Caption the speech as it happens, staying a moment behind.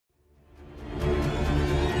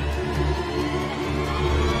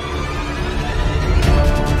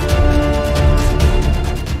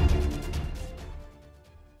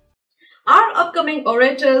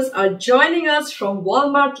orators are joining us from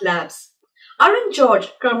Walmart Labs. Arun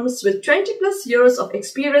comes with 20 plus years of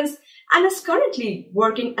experience and is currently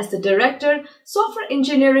working as the Director, Software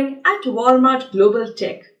Engineering at Walmart Global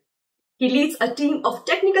Tech. He leads a team of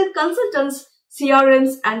technical consultants,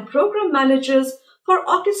 CRMs, and program managers for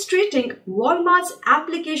orchestrating Walmart's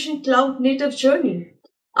application cloud native journey.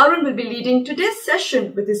 Arun will be leading today's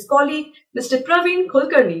session with his colleague, Mr. Praveen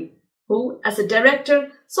Kulkarni, who, as a Director,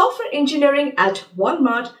 Software Engineering at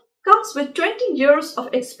Walmart, comes with 20 years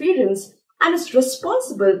of experience and is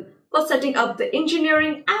responsible for setting up the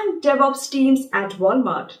engineering and DevOps teams at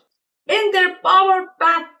Walmart. In their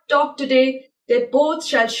power-packed talk today, they both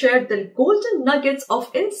shall share the golden nuggets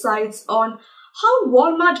of insights on how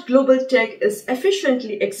Walmart Global Tech is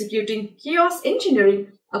efficiently executing chaos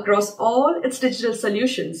engineering across all its digital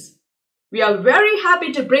solutions. We are very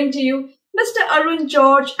happy to bring to you Mr. Arun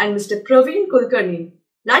George and Mr. Praveen Kulkarni.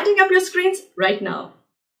 Lighting up your screens right now.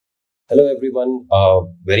 Hello, everyone.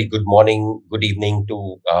 Very good morning, good evening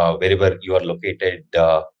to wherever you are located.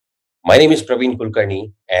 My name is Praveen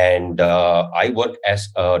Kulkarni, and I work as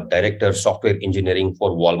a Director Software Engineering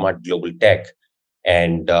for Walmart Global Tech.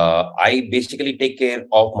 And I basically take care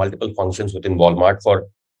of multiple functions within Walmart. For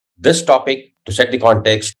this topic, to set the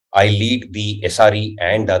context, I lead the SRE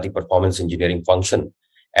and the performance engineering function.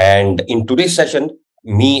 And in today's session,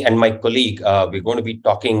 me and my colleague, we're going to be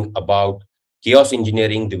talking about chaos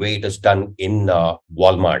engineering, the way it is done in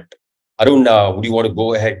Walmart. Arun, would you want to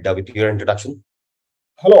go ahead with your introduction?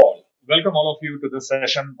 Hello all. Welcome all of you to this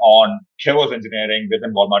session on chaos engineering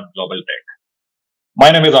within Walmart Global Tech.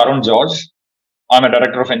 My name is Arun George. I'm a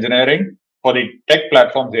Director of Engineering for the tech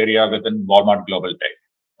platforms area within Walmart Global Tech.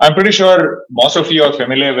 I'm pretty sure most of you are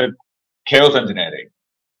familiar with chaos engineering,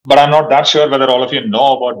 but I'm not that sure whether all of you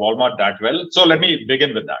know about Walmart that well. So let me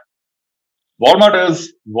begin with that. Walmart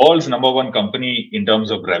is world's #1 company in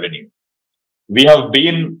terms of revenue. We have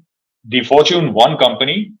been the Fortune 1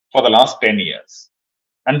 company for the last 10 years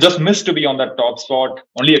and just missed to be on that top spot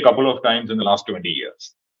only a couple of times in the last 20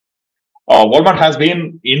 years. Walmart has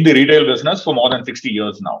been in the retail business for more than 60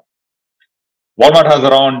 years now. Walmart has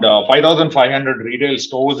around 5,500 retail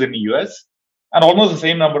stores in the US and almost the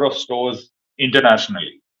same number of stores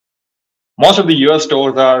internationally. Most of the US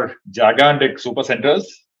stores are gigantic supercenters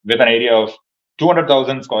with an area of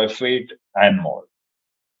 200,000 square feet and more.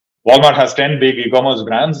 Walmart has 10 big e-commerce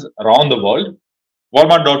brands around the world,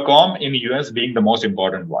 Walmart.com in the US being the most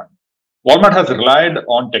important one. Walmart has relied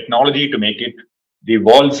on technology to make it the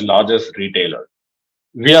world's largest retailer.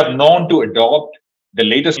 We are known to adopt the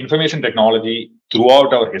latest information technology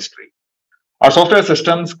throughout our history. Our software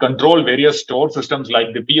systems control various store systems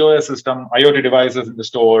like the POS system, IoT devices in the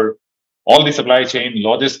store, all the supply chain,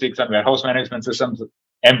 logistics, and warehouse management systems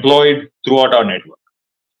employed throughout our network.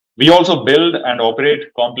 We also build and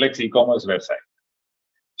operate complex e-commerce websites.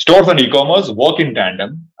 Stores and e-commerce work in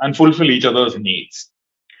tandem and fulfill each other's needs.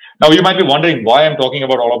 Now, you might be wondering why I'm talking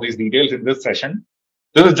about all of these details in this session.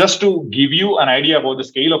 This is just to give you an idea about the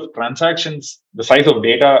scale of transactions, the size of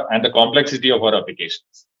data, and the complexity of our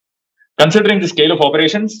applications. Considering the scale of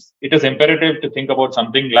operations, it is imperative to think about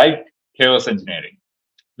something like chaos engineering.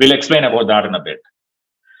 We'll explain about that in a bit.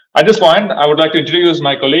 At this point, I would like to introduce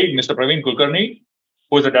my colleague, Mr. Praveen Kulkarni,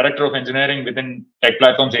 who is the Director of Engineering within Tech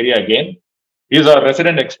Platforms area again. He is a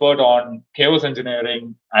resident expert on chaos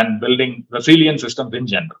engineering and building resilient systems in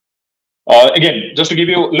general. Again, just to give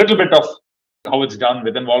you a little bit of how it's done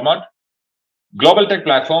within Walmart. Global Tech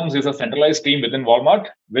Platforms is a centralized team within Walmart,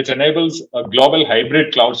 which enables a global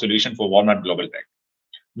hybrid cloud solution for Walmart Global Tech.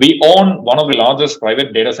 We own one of the largest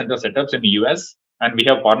private data center setups in the US, and we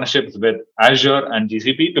have partnerships with Azure and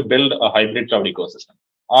GCP to build a hybrid cloud ecosystem.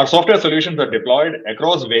 Our software solutions are deployed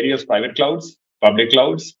across various private clouds, public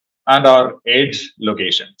clouds, and our edge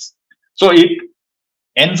locations. So it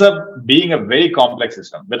ends up being a very complex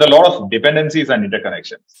system with a lot of dependencies and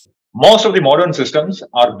interconnections. Most of the modern systems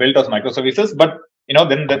are built as microservices, but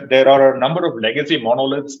then there are a number of legacy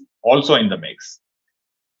monoliths also in the mix.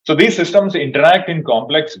 So these systems interact in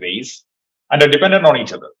complex ways and are dependent on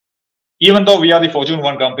each other. Even though we are the Fortune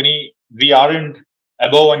 1 company, we aren't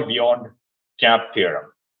above and beyond CAP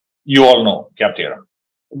theorem. You all know CAP theorem.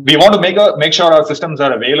 We want to make sure our systems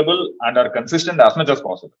are available and are consistent as much as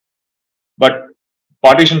possible. But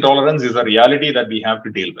partition tolerance is a reality that we have to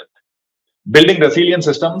deal with. Building resilient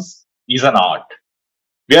systems is an art.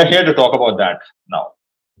 We are here to talk about that now.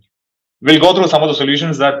 We'll go through some of the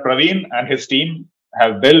solutions that Praveen and his team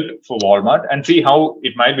have built for Walmart and see how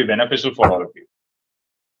it might be beneficial for all of you.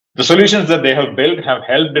 The solutions that they have built have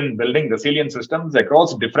helped in building resilient systems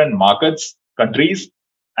across different markets, countries,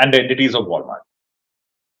 and entities of Walmart.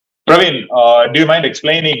 Praveen, do you mind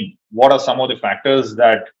explaining what are some of the factors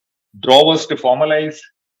that drove us to formalize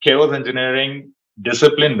chaos engineering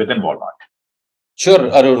discipline within Walmart?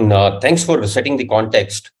 Sure, Arun. Thanks for setting the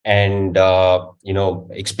context and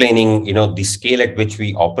explaining the scale at which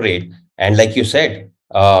we operate. And like you said,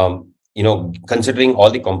 considering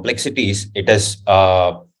all the complexities, it is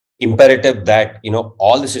imperative that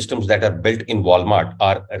all the systems that are built in Walmart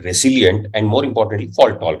are resilient and, more importantly,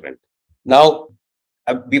 fault tolerant. Now,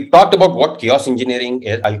 we've talked about what chaos engineering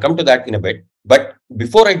is. I'll come to that in a bit. But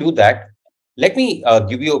before I do that, let me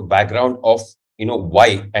give you a background of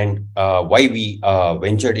why and why we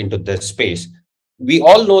ventured into this space. We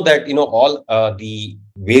all know that all the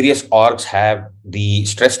various orgs have the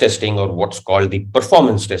stress testing, or what's called the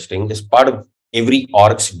performance testing, is part of every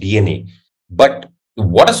org's DNA. But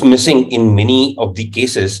what is missing in many of the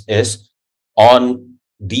cases is on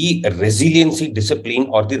the resiliency discipline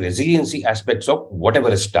or the resiliency aspects of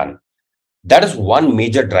whatever is done. That is one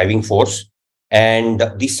major driving force. And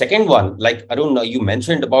the second one, like Arun, you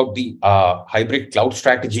mentioned about the hybrid cloud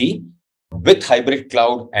strategy. With hybrid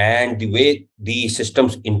cloud and the way the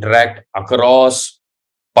systems interact across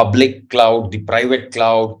public cloud, the private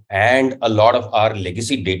cloud, and a lot of our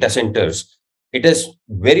legacy data centers, it is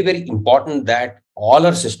very, very important that all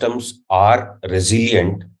our systems are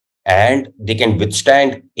resilient and they can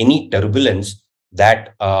withstand any turbulence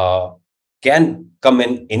that can come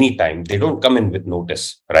in anytime. They don't come in with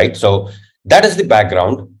notice, right? So that is the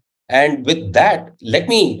background. And with that, let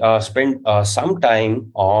me spend some time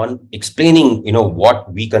on explaining,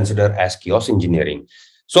 what we consider as chaos engineering.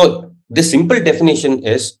 So the simple definition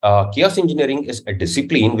is chaos engineering is a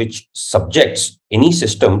discipline which subjects any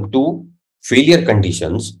system to failure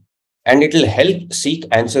conditions, and it will help seek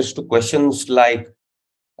answers to questions like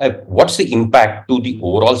what's the impact to the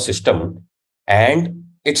overall system and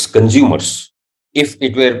its consumers if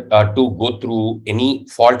it were to go through any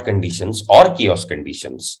fault conditions or chaos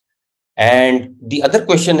conditions. And the other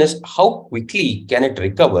question is, how quickly can it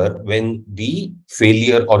recover when the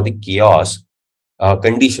failure or the chaos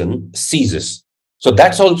condition ceases? So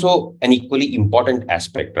that's also an equally important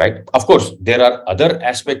aspect, right? Of course, there are other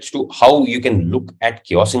aspects to how you can look at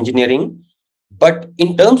chaos engineering. But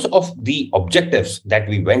in terms of the objectives that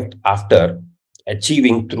we went after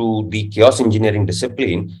achieving through the chaos engineering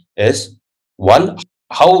discipline is one,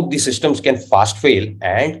 how the systems can fast fail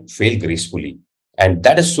and fail gracefully. And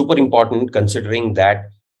that is super important considering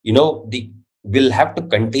that, will have to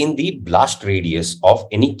contain the blast radius of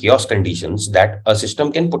any chaos conditions that a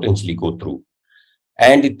system can potentially go through.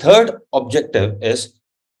 And the third objective is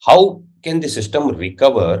how can the system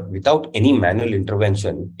recover without any manual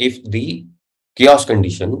intervention if the chaos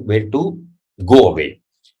condition were to go away.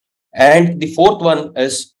 And the fourth one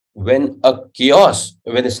is when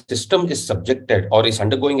a system is subjected or is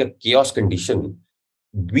undergoing a chaos condition,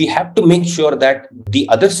 we have to make sure that the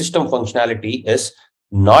other system functionality is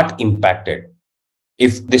not impacted.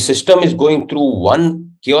 If the system is going through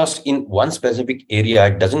one chaos in one specific area,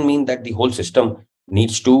 it doesn't mean that the whole system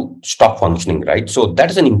needs to stop functioning, right? So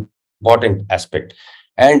that is an important aspect.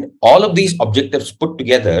 And all of these objectives put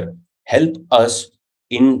together help us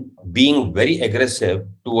in being very aggressive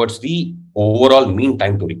towards the overall mean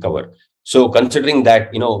time to recover. So considering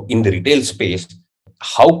that, in the retail space,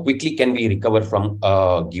 how quickly can we recover from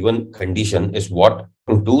a given condition is what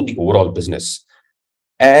to the overall business.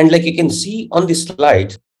 And like you can see on this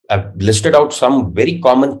slide, I've listed out some very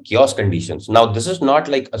common chaos conditions. Now, this is not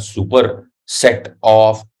like a super set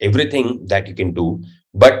of everything that you can do,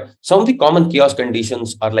 but some of the common chaos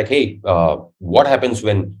conditions are like, hey, what happens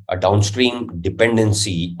when a downstream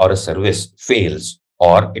dependency or a service fails,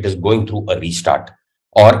 or it is going through a restart,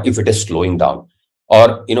 or if it is slowing down,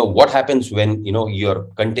 or what happens when your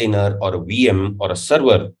container or a VM or a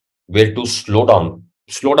server were to slow down.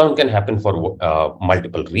 Slowdown can happen for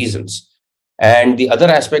multiple reasons. And the other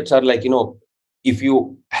aspects are like, if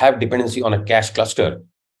you have dependency on a cache cluster,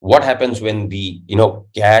 what happens when the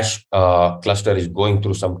cache cluster is going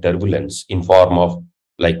through some turbulence in form of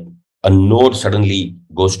like a node suddenly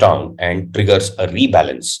goes down and triggers a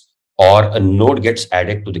rebalance, or a node gets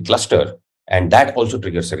added to the cluster and that also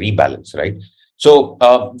triggers a rebalance, right? So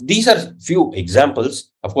these are few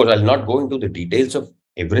examples. Of course, I'll not go into the details of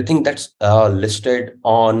everything that's listed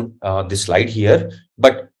on this slide here,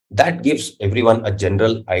 but that gives everyone a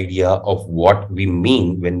general idea of what we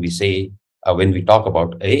mean when we say, when we talk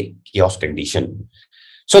about a chaos condition.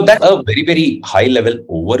 So that's a very, very high level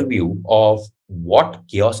overview of what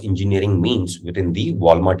chaos engineering means within the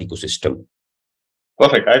Walmart ecosystem.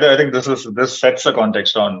 Perfect. I think this sets a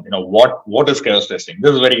context on what is chaos testing.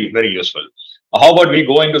 This is very, very useful. How about we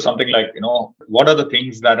go into something like, what are the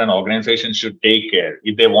things that an organization should take care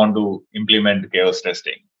if they want to implement chaos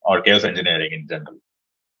testing or chaos engineering in general?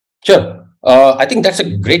 Sure. I think that's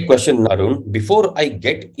a great question, Arun. Before I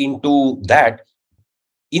get into that,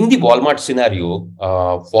 in the Walmart scenario,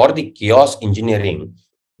 for the chaos engineering,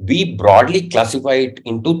 we broadly classify it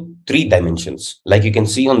into three dimensions. Like you can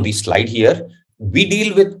see on the slide here, we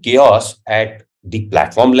deal with chaos at the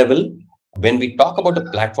platform level. When we talk about a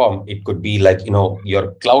platform, it could be like,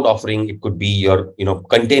 your cloud offering, it could be your,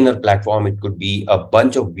 container platform, it could be a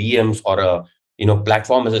bunch of VMs or a,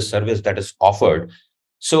 platform as a service that is offered.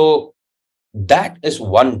 So that is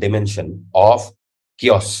one dimension of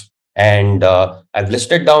chaos. And I've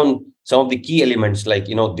listed down some of the key elements like,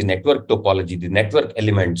 the network topology, the network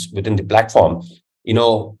elements within the platform, you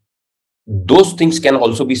know, those things can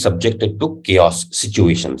also be subjected to chaos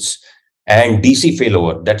situations. And DC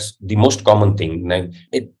failover, that's the most common thing.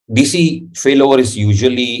 DC failover is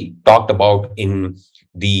usually talked about in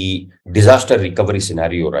the disaster recovery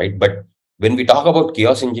scenario, right? But when we talk about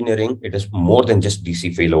chaos engineering, it is more than just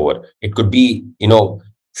DC failover. It could be,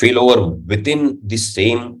 failover within the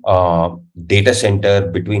same data center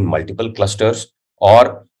between multiple clusters,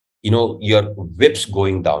 or your whips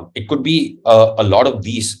going down. It could be a lot of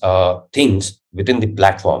these things within the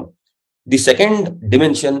platform. The second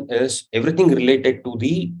dimension is everything related to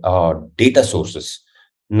the data sources.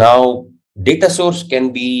 Now, data source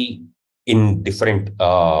can be in different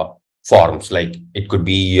forms. Like it could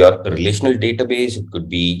be your relational database, it could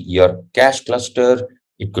be your cache cluster,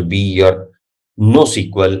 it could be your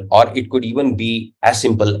NoSQL, or it could even be as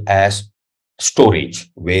simple as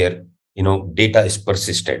storage, where data is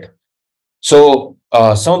persisted. So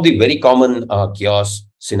some of the very common chaos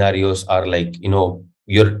scenarios are like,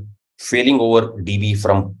 you're failing over DB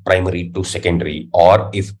from primary to secondary, or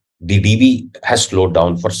if the DB has slowed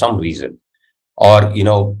down for some reason, or,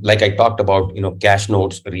 like I talked about, cache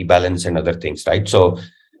nodes, rebalance and other things, right? So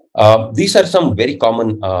these are some very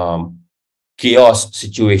common chaos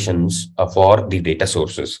situations for the data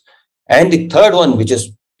sources. And the third one, which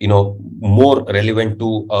is more relevant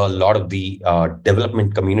to a lot of the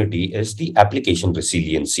development community, is the application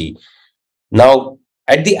resiliency. Now,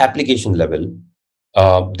 at the application level,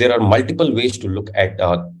 there are multiple ways to look at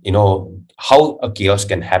how a chaos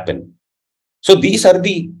can happen. So these are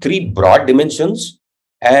the three broad dimensions.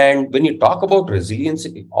 And when you talk about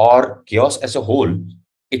resiliency or chaos as a whole,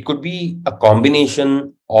 it could be a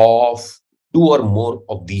combination of two or more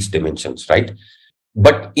of these dimensions, right?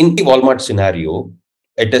 But in the Walmart scenario,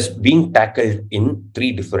 it is being tackled in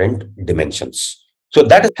three different dimensions. So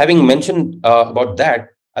that is, having mentioned about that,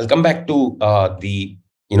 I'll come back to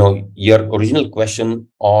your original question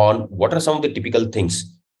on what are some of the typical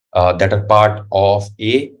things that are part of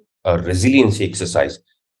a resiliency exercise.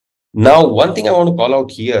 Now, one thing I want to call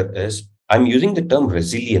out here is I'm using the term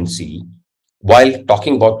resiliency while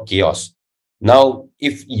talking about chaos. Now,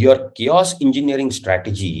 if your chaos engineering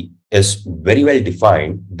strategy is very well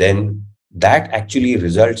defined, then that actually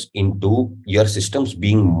results into your systems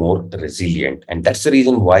being more resilient. And that's the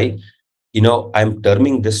reason why, I'm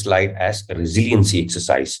terming this slide as a resiliency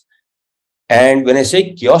exercise. And when I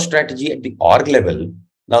say chaos strategy at the org level,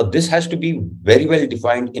 now this has to be very well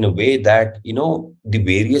defined in a way that, the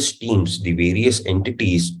various teams, the various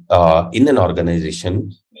entities in an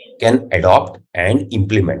organization can adopt and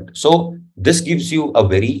implement. So this gives you a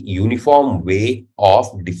very uniform way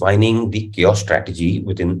of defining the chaos strategy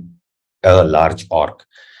within a large org.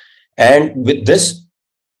 And with this,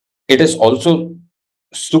 it is also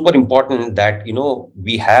super important that,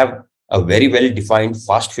 we have a very well defined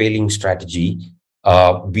fast failing strategy.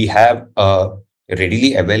 We have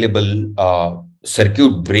readily available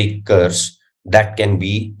circuit breakers that can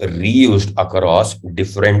be reused across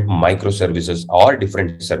different microservices or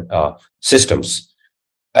different systems.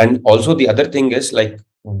 And also the other thing is like,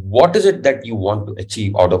 what is it that you want to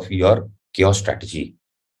achieve out of your chaos strategy?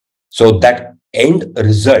 So that end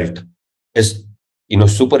result is,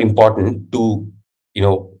 super important to,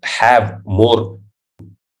 have more,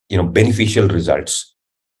 beneficial results.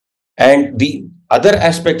 And the other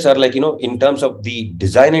aspects are like, in terms of the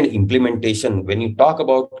design and implementation, when you talk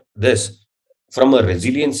about this from a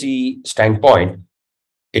resiliency standpoint,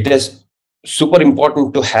 it is super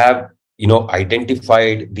important to have,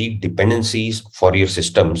 identified the dependencies for your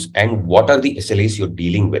systems and what are the SLAs you're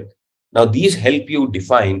dealing with. Now, these help you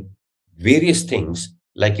define various things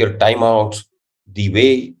like your timeouts, the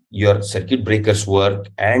way your circuit breakers work,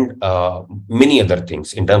 and many other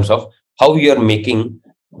things in terms of how you're making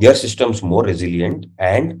your systems more resilient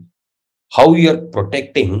and how you're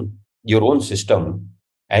protecting your own system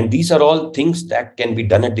And these are all things that can be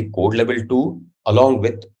done at the code level too, along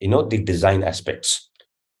with, the design aspects.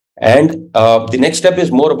 And the next step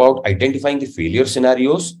is more about identifying the failure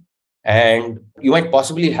scenarios. And you might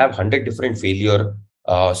possibly have 100 different failure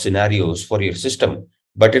scenarios for your system,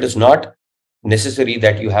 but it is not necessary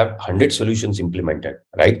that you have 100 solutions implemented,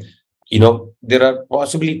 right? There are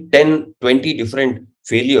possibly 10, 20 different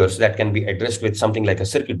failures that can be addressed with something like a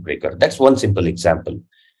circuit breaker. That's one simple example.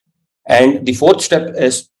 And the fourth step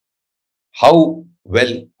is, how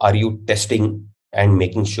well are you testing and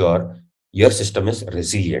making sure your system is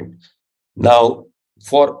resilient? Now,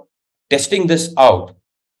 for testing this out,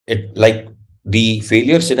 it like the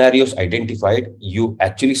failure scenarios identified, you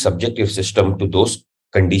actually subject your system to those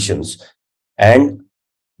conditions. And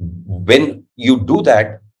when you do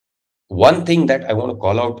that, one thing that I want to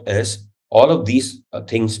call out is all of these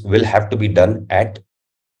things will have to be done at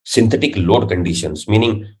synthetic load conditions,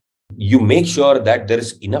 meaning you make sure that there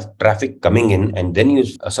is enough traffic coming in, and then you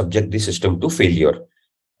subject the system to failure.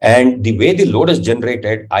 And the way the load is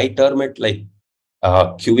generated, I term it like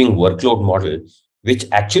queuing workload model, which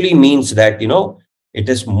actually means that, it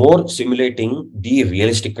is more simulating the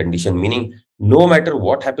realistic condition, meaning no matter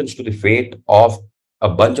what happens to the fate of a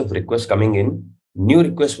bunch of requests coming in, new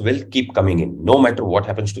requests will keep coming in, no matter what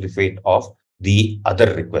happens to the fate of the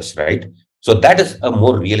other requests, right? So that is a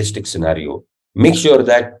more realistic scenario. Make sure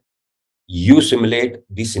that you simulate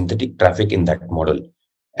the synthetic traffic in that model.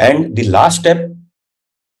 And the last step,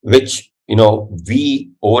 which,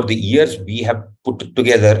 we over the years, we have put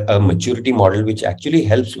together a maturity model, which actually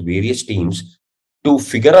helps various teams to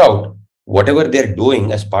figure out whatever they're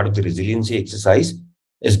doing as part of the resiliency exercise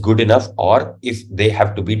is good enough, or if they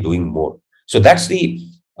have to be doing more. So that's the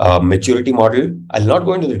maturity model. I'll not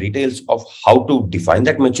go into the details of how to define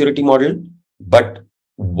that maturity model, but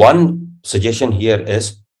one suggestion here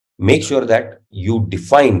is make sure that you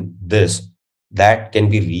define this that can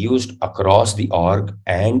be reused across the org,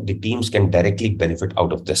 and the teams can directly benefit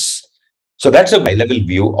out of this. So that's a high-level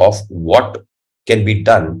view of what can be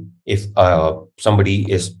done if somebody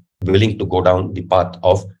is willing to go down the path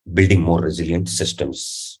of building more resilient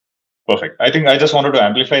systems. Perfect. I think I just wanted to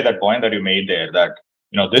amplify that point that you made there, that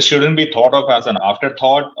this shouldn't be thought of as an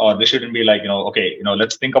afterthought, or this shouldn't be like, okay,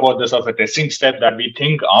 let's think about this as a testing step that we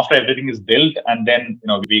think after everything is built, and then,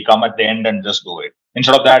 we come at the end and just do it.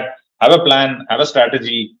 Instead of that, have a plan, have a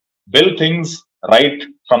strategy, build things right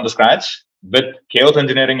from the scratch with chaos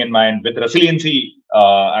engineering in mind, with resiliency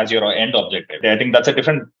as your end objective. I think that's a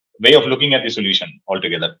different way of looking at the solution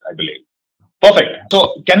altogether, I believe. Perfect.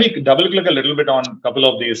 So can we double click a little bit on a couple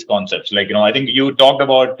of these concepts? Like, I think you talked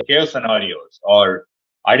about chaos scenarios or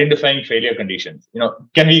identifying failure conditions.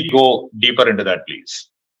 Can we go deeper into that, please?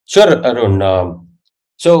 Sure, Arun.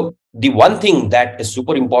 So the one thing that is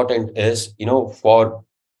super important is, for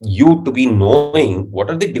you to be knowing what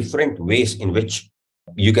are the different ways in which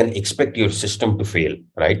you can expect your system to fail,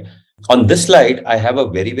 right? On this slide, I have a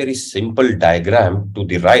very, very simple diagram to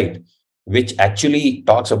the right, which actually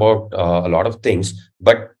talks about a lot of things.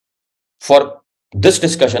 But for this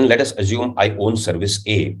discussion, let us assume I own service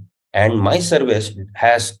A, and my service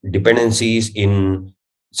has dependencies in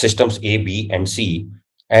systems A, B, and C.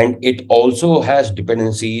 And it also has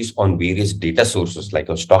dependencies on various data sources, like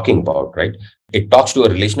I was talking about, right? It talks to a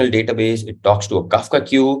relational database. It talks to a Kafka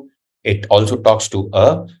queue. It also talks to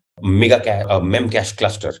a memcache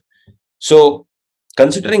cluster. So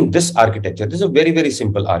considering this architecture, this is a very, very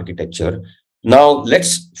simple architecture. Now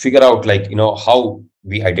let's figure out, how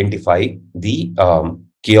we identify the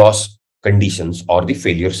chaos conditions or the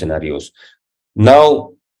failure scenarios.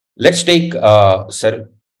 Now let's take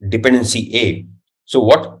dependency A. So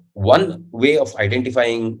one way of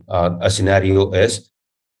identifying a scenario is,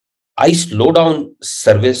 I slow down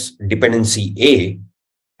service dependency A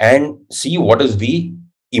and see what is the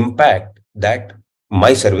impact that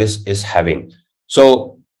my service is having.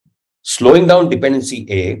 So slowing down dependency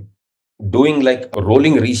A, doing like a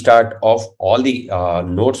rolling restart of all the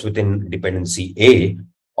nodes within dependency A,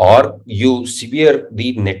 or you sever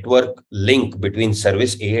the network link between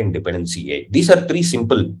service A and dependency A. These are three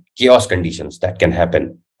simple chaos conditions that can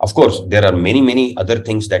happen. Of course, there are many, many other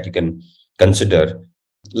things that you can consider.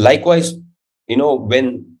 Likewise,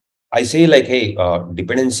 when I say like, hey,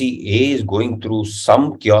 dependency A is going through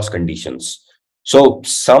some chaos conditions. So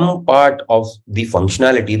some part of the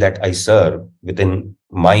functionality that I serve within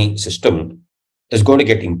my system is going to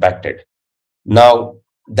get impacted. Now,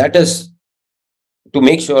 that is to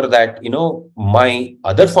make sure that, my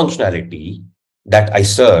other functionality that I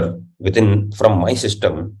serve from my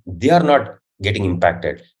system, they are not getting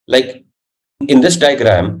impacted. Like in this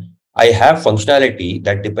diagram, I have functionality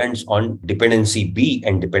that depends on dependency B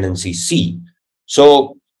and dependency C.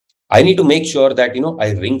 So I need to make sure that,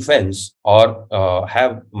 I ring fence or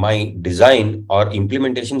have my design or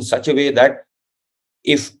implementation such a way that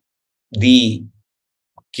if the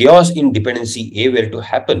chaos in dependency A were to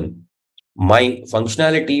happen, my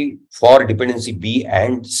functionality for dependency B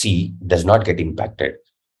and C does not get impacted.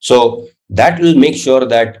 So that will make sure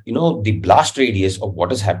that, the blast radius of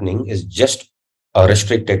what is happening is just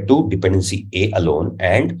restricted to dependency A alone.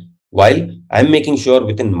 And while I'm making sure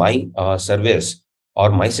within my service or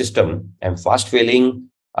my system, I'm fast failing,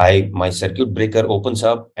 my circuit breaker opens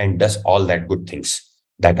up and does all that good things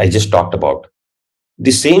that I just talked about.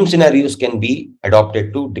 The same scenarios can be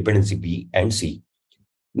adopted to dependency B and C.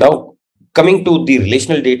 Now, coming to the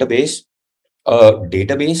relational database, a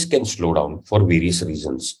database can slow down for various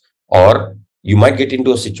reasons, or you might get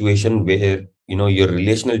into a situation where, your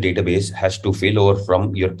relational database has to fail over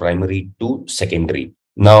from your primary to secondary.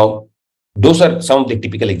 Now, those are some of the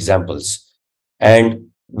typical examples. And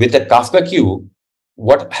with a Kafka queue,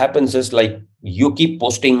 what happens is like you keep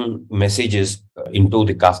posting messages into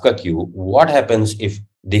the Kafka queue. What happens if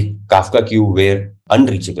the Kafka queue were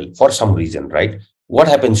unreachable for some reason, right? What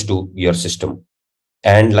happens to your system?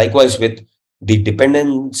 And likewise with the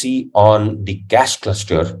dependency on the cache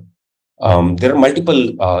cluster, there are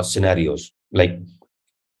multiple scenarios. Like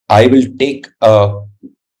I will take a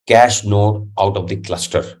cache node out of the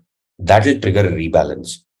cluster. That will trigger a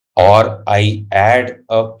rebalance. Or I add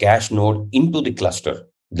a cache node into the cluster.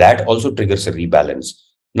 That also triggers a rebalance.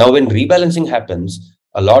 Now, when rebalancing happens,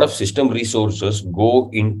 a lot of system resources go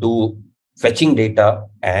into fetching data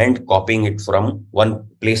and copying it from one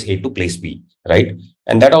place A to place B, right?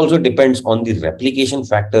 And that also depends on the replication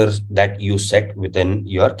factors that you set within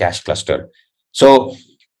your cache cluster. So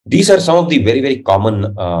these are some of the very, very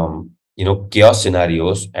common, chaos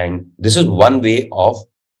scenarios. And this is one way of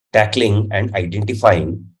tackling and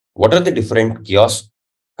identifying what are the different chaos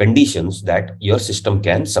conditions that your system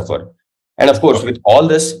can suffer. And of course, with all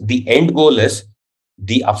this, the end goal is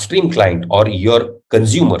the upstream client or your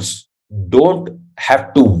consumers don't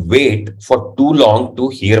have to wait for too long to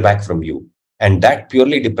hear back from you. And that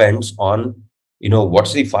purely depends on,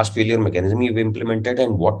 what's the fast failure mechanism you've implemented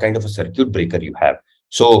and what kind of a circuit breaker you have.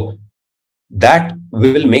 So that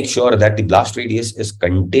will make sure that the blast radius is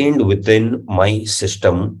contained within my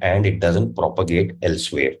system and it doesn't propagate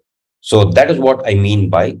elsewhere. So that is what I mean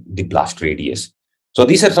by the blast radius. So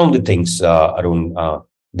these are some of the things, Arun,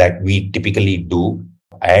 that we typically do,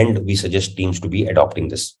 and we suggest teams to be adopting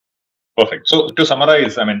this. Perfect. So to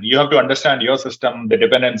summarize, I mean, you have to understand your system, the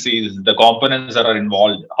dependencies, the components that are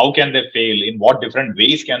involved. How can they fail? In what different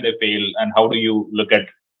ways can they fail? And how do you look at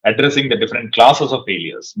addressing the different classes of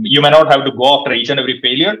failures? You may not have to go after each and every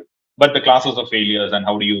failure, but the classes of failures, and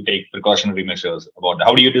how do you take precautionary measures about that?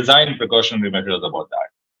 How do you design precautionary measures about that?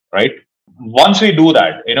 Right? Once we do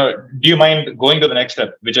that, do you mind going to the next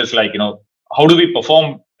step, which is like, how do we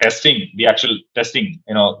perform testing, the actual testing?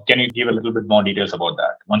 Can you give a little bit more details about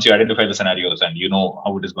that once you identify the scenarios and you know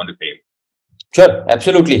how it is going to fail? Sure,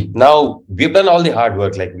 absolutely. Now, we've done all the hard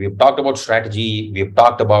work. Like we've talked about strategy, we've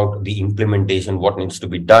talked about the implementation, what needs to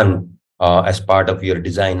be done as part of your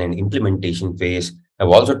design and implementation phase. I've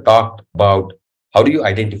also talked about how do you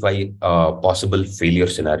identify possible failure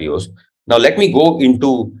scenarios. Now, let me go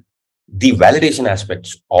into the validation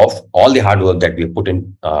aspects of all the hard work that we've put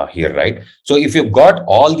in here, right? So if you've got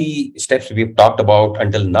all the steps we've talked about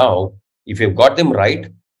until now, if you've got them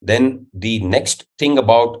right, then the next thing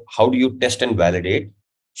about how do you test and validate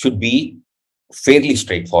should be fairly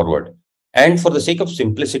straightforward. And for the sake of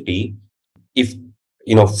simplicity, if,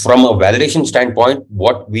 from a validation standpoint,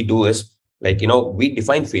 what we do is like, we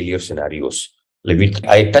define failure scenarios. Like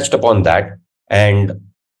I touched upon that. And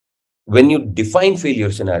when you define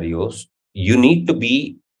failure scenarios, you need to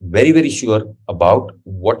be very, very sure about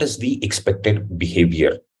what is the expected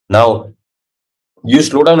behavior. Now, you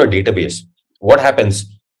slow down a database. What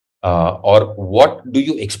happens or what do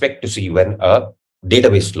you expect to see when a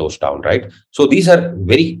database slows down, right? So these are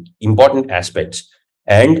very important aspects.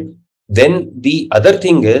 And then the other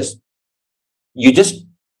thing is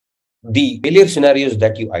the failure scenarios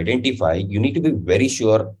that you identify, you need to be very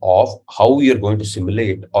sure of how you're going to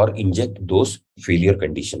simulate or inject those failure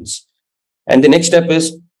conditions. And the next step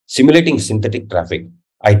is simulating synthetic traffic.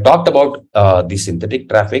 I talked about the synthetic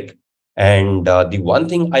traffic. And the one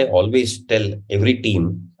thing I always tell every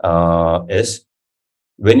team is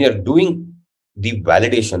when you're doing the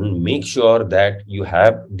validation, make sure that you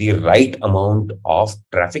have the right amount of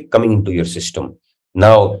traffic coming into your system.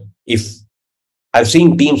 Now, if I've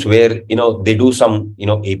seen teams where, they do some,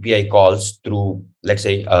 API calls through, let's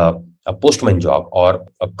say, a postman job or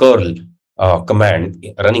a curl command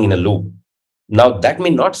running in a loop. Now, that may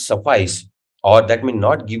not suffice, or that may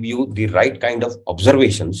not give you the right kind of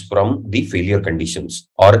observations from the failure conditions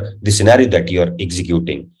or the scenario that you're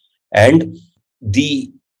executing. And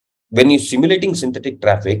the when you're simulating synthetic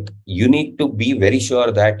traffic, you need to be very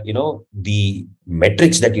sure that, the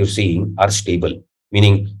metrics that you're seeing are stable.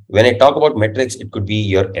 Meaning, when I talk about metrics, it could be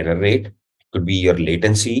your error rate, it could be your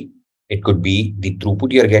latency, it could be the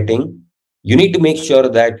throughput you're getting. You need to make sure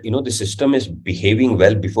that, the system is behaving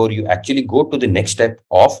well before you actually go to the next step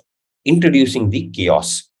of introducing the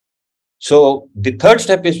chaos. So the third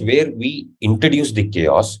step is where we introduce the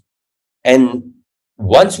chaos. And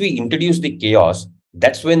once we introduce the chaos,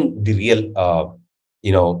 that's when the real,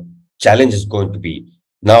 challenge is going to be.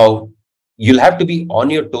 Now, you'll have to be on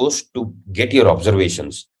your toes to get your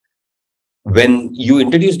observations. When you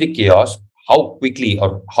introduce the chaos, how quickly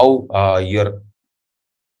or how your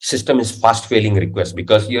system is fast failing requests,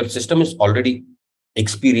 because your system is already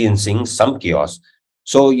experiencing some chaos.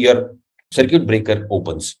 So your circuit breaker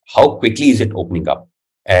opens. How quickly is it opening up?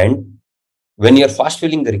 And when you're fast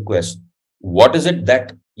filling the request, what is it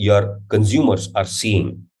that your consumers are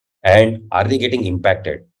seeing, and are they getting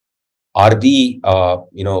impacted? Are the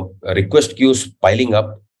request queues piling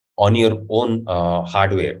up on your own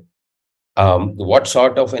hardware? What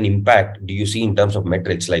sort of an impact do you see in terms of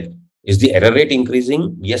metrics? Like, is the error rate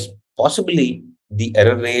increasing? Yes, possibly the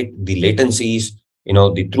error rate, the latencies,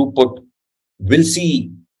 the throughput will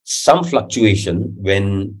see some fluctuation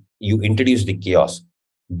when you introduce the chaos.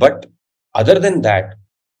 But other than that,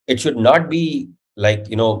 it should not be like,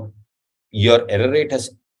 your error rate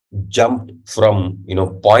has jumped from,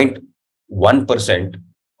 0.1%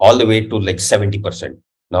 all the way to like 70%.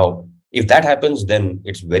 Now, if that happens, then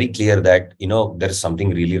it's very clear that, there's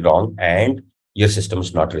something really wrong and your system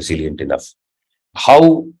is not resilient enough.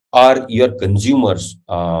 How are your consumers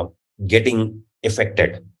getting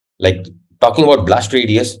affected? Like, talking about blast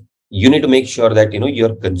radius, you need to make sure that,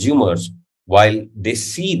 your consumers, while they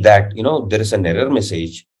see that, there is an error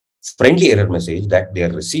message, friendly error message that they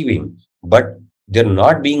are receiving, but they're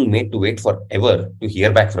not being made to wait forever to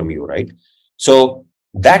hear back from you, right? So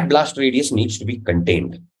that blast radius needs to be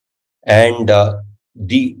contained. And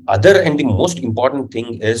the other and the most important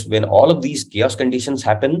thing is, when all of these chaos conditions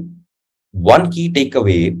happen, one key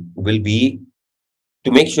takeaway will be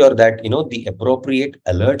to make sure that, the appropriate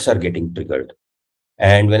alerts are getting triggered.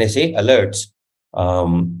 And when I say alerts,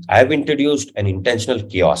 I've introduced an intentional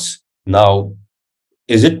chaos. Now,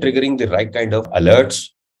 is it triggering the right kind of alerts?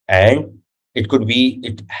 And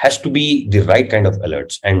it has to be the right kind of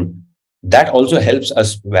alerts. And that also helps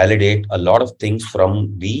us validate a lot of things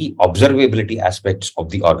from the observability aspects of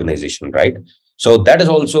the organization, right? So that is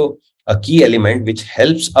also a key element which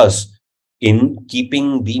helps us in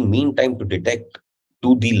keeping the mean time to detect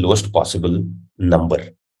to the lowest possible number.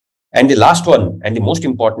 And the last one, and the most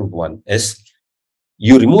important one, is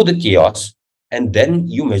you remove the chaos and then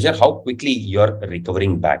you measure how quickly you're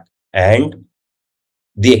recovering back. And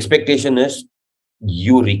the expectation is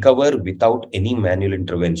you recover without any manual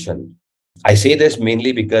intervention. I say this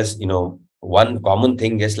mainly because, one common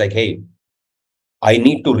thing is like, hey, I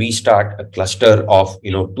need to restart a cluster of,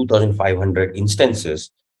 2,500 instances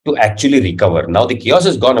to actually recover. Now the chaos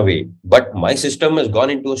has gone away, but my system has gone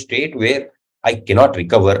into a state where I cannot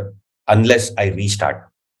recover unless I restart.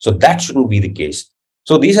 So that shouldn't be the case.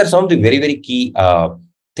 So these are some of the very, very key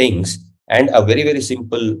things, and a very, very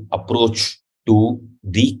simple approach to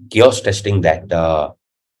the chaos testing that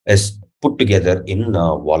is put together in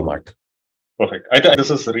Walmart. Perfect. I think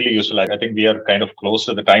this is really useful. I think we are kind of close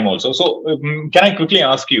to the time also. So can I quickly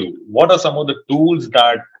ask you, what are some of the tools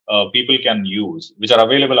that people can use, which are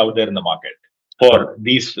available out there in the market for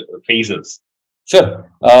these phases? Sure.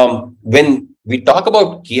 When we talk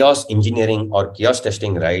about chaos engineering or chaos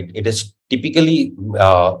testing, right, it is typically,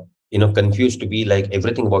 confused to be like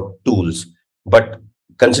everything about tools. But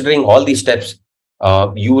considering all these steps,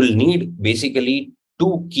 you will need basically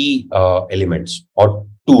two key elements or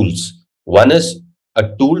tools. One is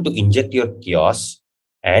a tool to inject your chaos,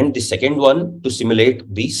 and the second one to simulate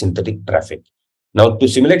the synthetic traffic. Now, to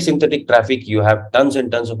simulate synthetic traffic, you have tons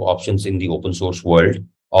and tons of options in the open source world,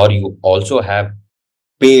 or you also have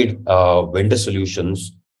paid vendor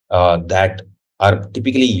solutions that are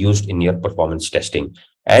typically used in your performance testing.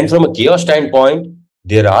 And from a chaos standpoint,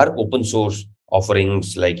 there are open source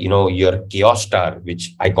offerings like, your Chaos Star,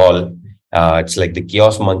 which I call, it's like the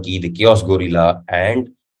Chaos Monkey, the Chaos Gorilla,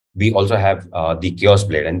 and we also have the Chaos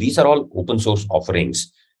Blade. And these are all open source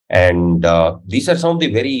offerings. And these are some of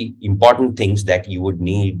the very important things that you would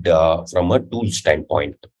need from a tool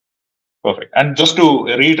standpoint. Perfect. And just to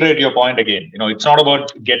reiterate your point again, it's not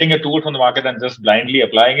about getting a tool from the market and just blindly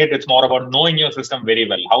applying it. It's more about knowing your system very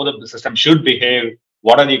well, how the system should behave,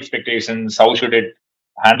 what are the expectations, how should it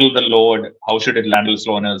handle the load, how should it handle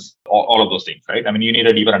slowness, all of those things, right? I mean, you need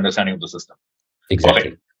a deeper understanding of the system.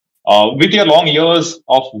 Exactly. Perfect. With your long years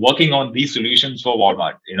of working on these solutions for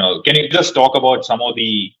Walmart, can you just talk about some of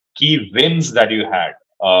the key wins that you had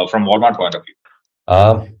from Walmart point of view?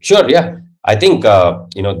 Sure. Yeah. I think,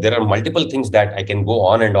 there are multiple things that I can go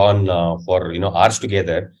on and on for, hours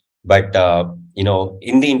together. But,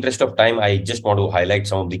 in the interest of time, I just want to highlight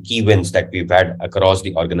some of the key wins that we've had across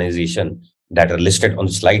the organization that are listed on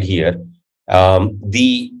the slide here. A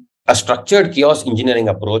structured chaos engineering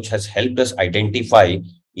approach has helped us identify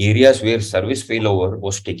areas where service failover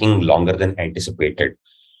was taking longer than anticipated.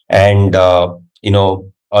 And, a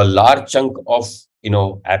large chunk of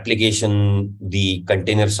application, the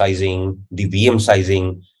container sizing, the VM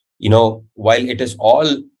sizing, while it is all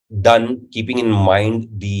done keeping in mind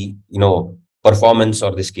the, performance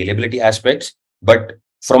or the scalability aspects, but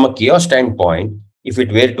from a chaos standpoint, if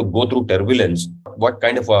it were to go through turbulence, what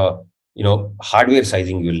kind of a, hardware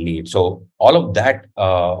sizing you will need. So all of that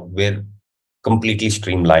were completely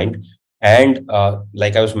streamlined. And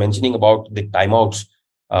like I was mentioning about the timeouts,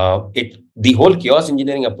 the whole chaos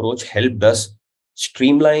engineering approach helped us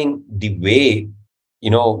streamline the way,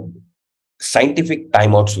 scientific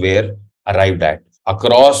timeouts were arrived at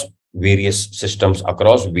across various systems,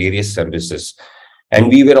 across various services. And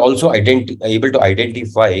we were also able to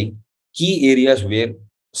identify key areas where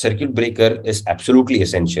circuit breaker is absolutely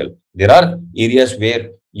essential. There are areas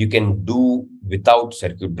where you can do without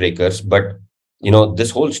circuit breakers, but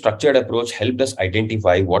this whole structured approach helped us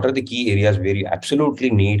identify what are the key areas where you absolutely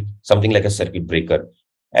need something like a circuit breaker.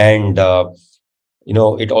 And,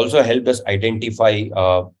 it also helped us identify,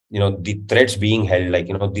 the threats being held, like,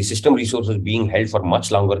 the system resources being held for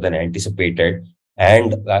much longer than anticipated.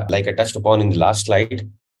 And like I touched upon in the last slide,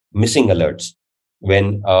 missing alerts.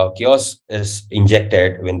 When chaos is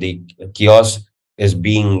injected, when the chaos is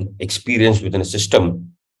being experienced within a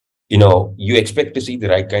system, you expect to see the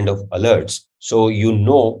right kind of alerts. So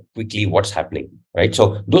quickly what's happening, right?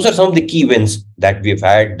 So those are some of the key wins that we've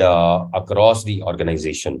had across the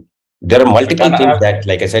organization. There are multiple things that,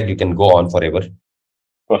 like I said, you can go on forever.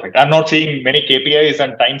 Perfect. I'm not seeing many KPIs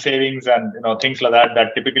and time savings and things like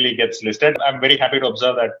that typically gets listed. I'm very happy to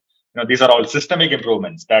observe that these are all systemic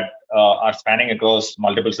improvements that are spanning across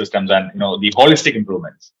multiple systems and the holistic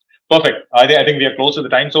improvements. Perfect. I think we are close to the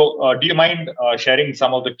time. So, do you mind sharing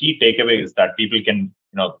some of the key takeaways that people can,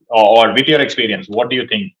 or with your experience, what do you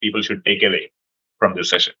think people should take away from this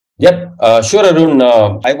session? Yep. Sure, Arun.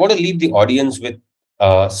 I want to leave the audience with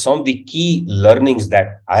some of the key learnings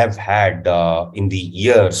that I have had in the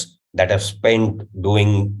years that I've spent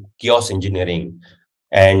doing chaos engineering.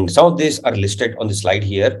 And some of these are listed on the slide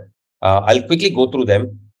here. I'll quickly go through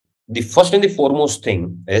them. The first and the foremost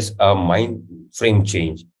thing is a mind frame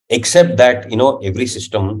change. Except that, every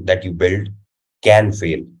system that you build can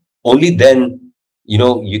fail. Only then,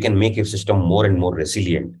 you can make your system more and more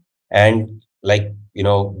resilient. And like,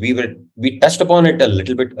 we touched upon it a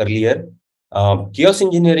little bit earlier. Chaos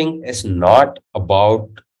engineering is not about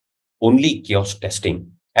only chaos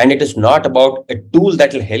testing. And it is not about a tool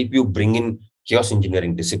that will help you bring in chaos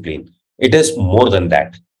engineering discipline. It is more than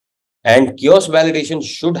that. And chaos validation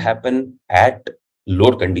should happen at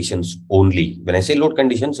load conditions only. When I say load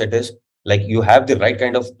conditions, it is like you have the right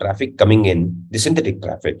kind of traffic coming in, the synthetic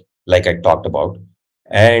traffic, like I talked about.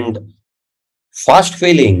 And fast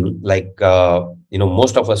failing, like,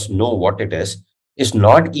 most of us know what it is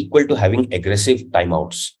not equal to having aggressive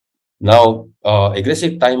timeouts. Now,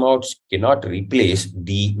 aggressive timeouts cannot replace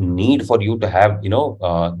the need for you to have,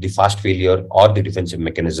 the fast failure or the defensive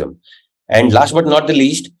mechanism. And last but not the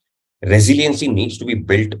least, resiliency needs to be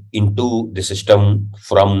built into the system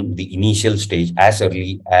from the initial stage as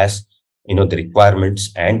early as the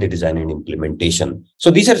requirements and the design and implementation. So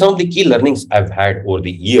these are some of the key learnings I've had over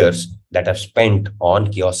the years that I've spent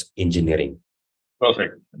on chaos engineering.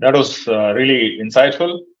 Perfect. That was really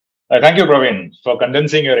insightful. Thank you, Praveen, for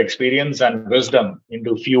condensing your experience and wisdom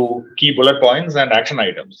into few key bullet points and action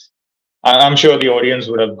items. I'm sure the audience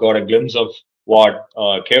would have got a glimpse of what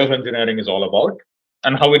chaos engineering is all about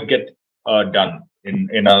and how it gets done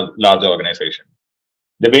in a larger organization.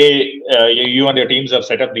 The way you and your teams have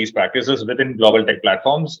set up these practices within global tech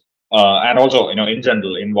platforms and also in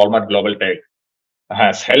general in Walmart Global Tech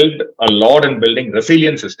has helped a lot in building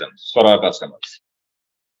resilient systems for our customers.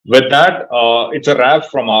 With that, it's a wrap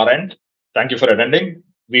from our end. Thank you for attending.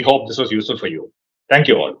 We hope this was useful for you. Thank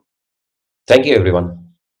you all. Thank you, everyone.